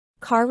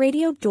Car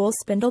Radio Dual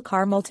Spindle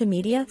Car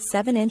Multimedia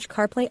 7-inch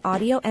CarPlay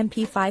Audio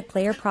MP5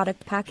 Player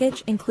Product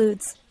Package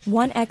includes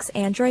 1x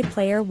Android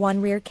Player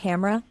 1 Rear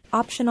Camera,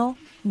 optional,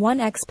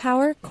 1x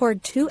Power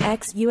Cord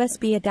 2x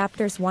USB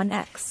Adapters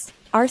 1x,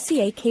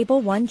 RCA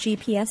Cable 1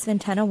 GPS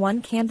Antenna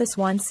 1 Canvas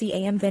 1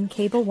 CAM VIN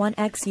Cable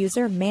 1x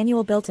User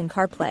Manual Built-in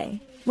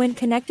CarPlay. When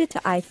connected to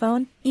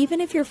iPhone,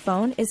 even if your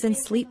phone is in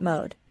sleep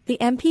mode, the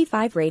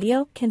MP5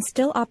 radio can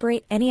still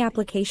operate any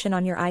application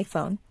on your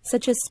iPhone,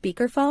 such as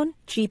speakerphone,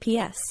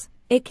 GPS.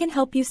 It can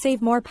help you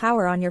save more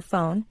power on your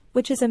phone,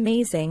 which is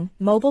amazing.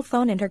 Mobile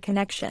phone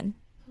interconnection.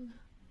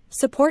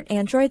 Support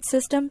Android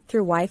system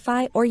through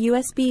Wi-Fi or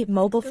USB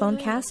mobile phone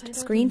cast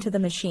screen to the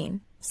machine.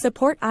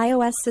 Support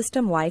iOS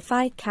system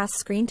Wi-Fi cast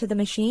screen to the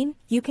machine.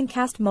 You can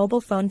cast mobile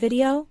phone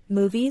video,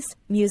 movies,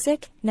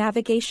 music,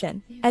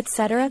 navigation,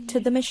 etc. to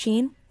the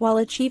machine while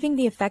achieving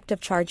the effect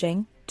of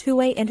charging.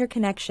 Two-way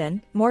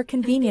interconnection, more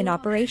convenient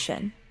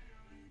operation.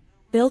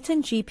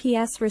 Built-in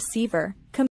GPS receiver.